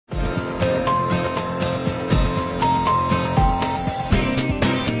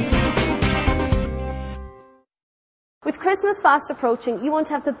Christmas fast approaching, you want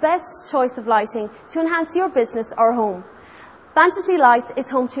to have the best choice of lighting to enhance your business or home. Fantasy Lights is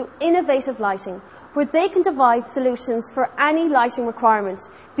home to innovative lighting, where they can devise solutions for any lighting requirement,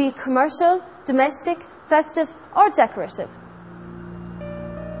 be it commercial, domestic, festive or decorative.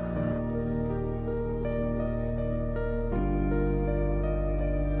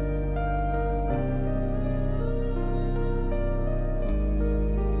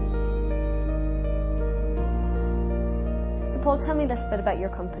 So Paul, tell me a little bit about your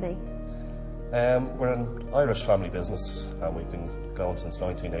company. We're an Irish family business and we've been going since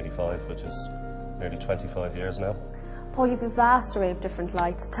 1985, which is nearly 25 years now. Paul, you have a vast array of different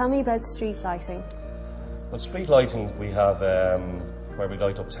lights. Tell me about street lighting. Well, street lighting, we have where we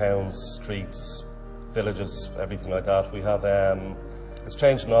light up towns, streets, villages, everything like that. We have it's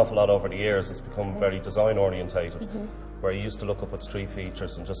changed an awful lot over the years. It's become very design orientated, where you used to look up at street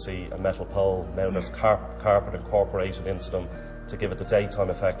features and just see a metal pole. Now there's carpet incorporated into them to give it the daytime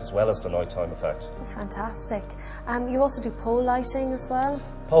effect as well as the nighttime effect. Fantastic. You also do pole lighting as well?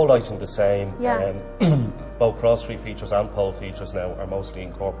 Pole lighting the same. Yeah. Both cross street features and pole features now are mostly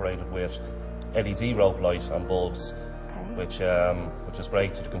incorporated with LED rope light and bulbs, which is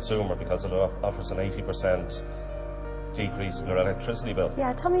great to the consumer because it offers an 80% decrease in their electricity bill.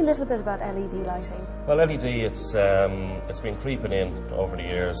 Yeah, tell me a little bit about LED lighting. Well, LED, it's been creeping in over the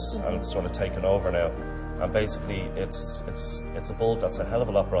years and it's sort of taken over now. And basically, it's a bulb that's a hell of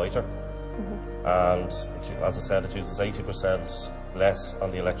a lot brighter, and as I said, it uses 80% less on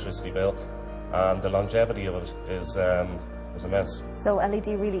the electricity bill, and the longevity of it is immense. So LED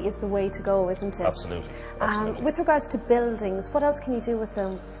really is the way to go, isn't it? Absolutely. With regards to buildings, what else can you do with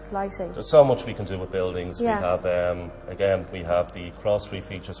them, with lighting? There's so much we can do with buildings. Yeah. We have we have the cross street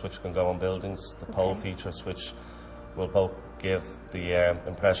features which can go on buildings, the pole features which will both give the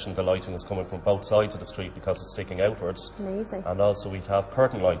impression the lighting is coming from both sides of the street because it's sticking outwards. Amazing. And also we have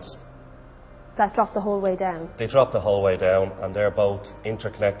curtain lights. That drop the whole way down? They drop the whole way down and they're both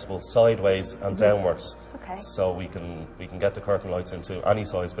interconnectable sideways and downwards. Okay. So we can get the curtain lights into any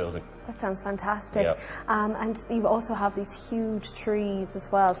size building. That sounds fantastic. Yeah. And you also have these huge trees as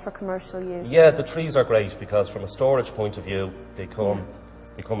well for commercial use. Yeah, the trees are great because from a storage point of view, they come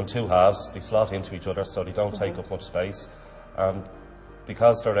in two halves. They slot into each other, so they don't take up much space.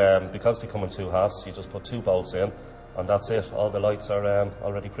 Because they come in two halves, you just put two bolts in, and that's it. All the lights are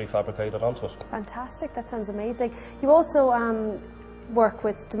already prefabricated onto it. Fantastic. That sounds amazing. You also work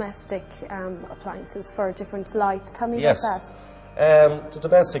with domestic appliances for different lights. Tell me about that. To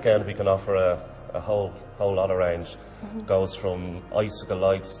domestic end, we can offer a whole lot of range. Goes from icicle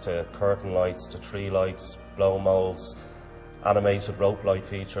lights to curtain lights to tree lights, blow molds, animated rope light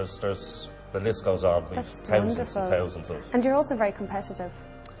features. The list goes on. We've thousands and thousands of. And you're also very competitive.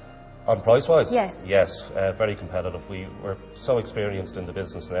 On price wise? Yes. Yes, very competitive. We're so experienced in the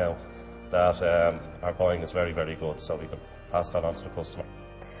business now that our buying is very, very good, so we can pass that on to the customer.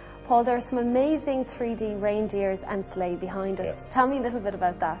 Paul, there are some amazing 3D reindeers and sleigh behind us. Yeah. Tell me a little bit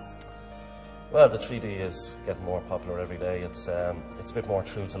about that. Well, the 3D is getting more popular every day. It's a bit more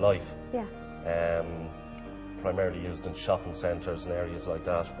true to life. Yeah. Primarily used in shopping centres and areas like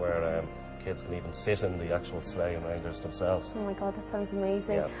that where kids can even sit in the actual sleigh and reindeers themselves. Oh my God, that sounds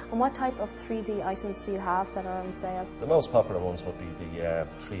amazing. Yeah. And what type of 3D items do you have that are on sale? The most popular ones would be the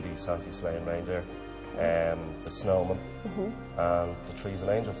 3D Santa sleigh and reindeer, the snowman, and the trees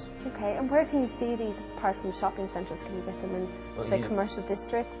and angels. Okay, and where can you see these apart from shopping centres? Can you get them in, say, commercial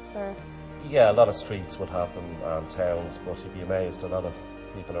districts? Or? Yeah, a lot of streets would have them and towns, but you'd be amazed, a lot of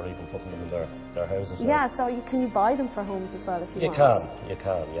people are even putting them in their houses. Yeah, so can you buy them for homes as well if you want? You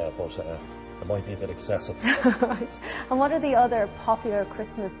can, yeah, but it might be a bit excessive. Right. And what are the other popular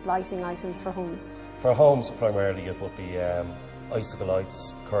Christmas lighting items for homes? For homes, primarily, it would be icicle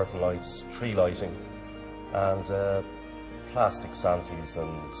lights, curtain lights, tree lighting, and plastic Santas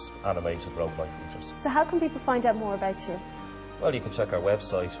and animated rope light features. So how can people find out more about you? Well, you can check our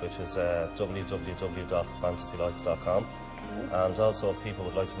website, which is www.fantasylights.com. And also, if people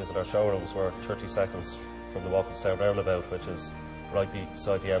would like to visit our showrooms, we're 30 seconds from the Walkinstown roundabout, which is right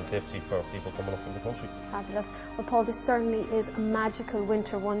beside the M50 for people coming up from the country. Fabulous. Well, Paul, this certainly is a magical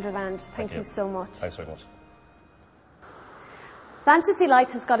winter wonderland. Thank you so much. Thanks very much. Fantasy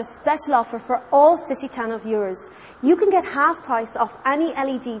Lights has got a special offer for all City Channel viewers. You can get half price off any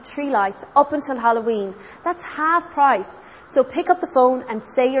LED tree lights up until Halloween. That's half price. So pick up the phone and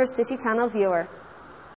say you're a City Channel viewer.